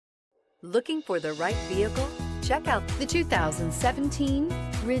Looking for the right vehicle? Check out the 2017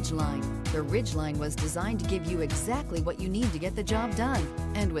 Ridgeline. The Ridgeline was designed to give you exactly what you need to get the job done.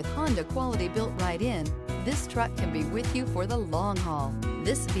 And with Honda quality built right in, this truck can be with you for the long haul.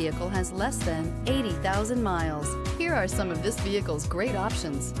 This vehicle has less than 80,000 miles. Here are some of this vehicle's great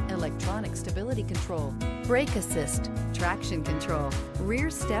options: electronic stability control, brake assist, traction control, rear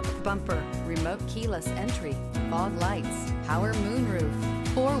step bumper, remote keyless entry, fog lights, power moonroof,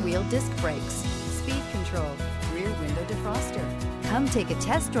 four-wheel disc brakes, speed control, rear window defroster. Come take a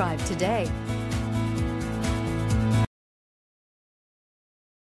test drive today.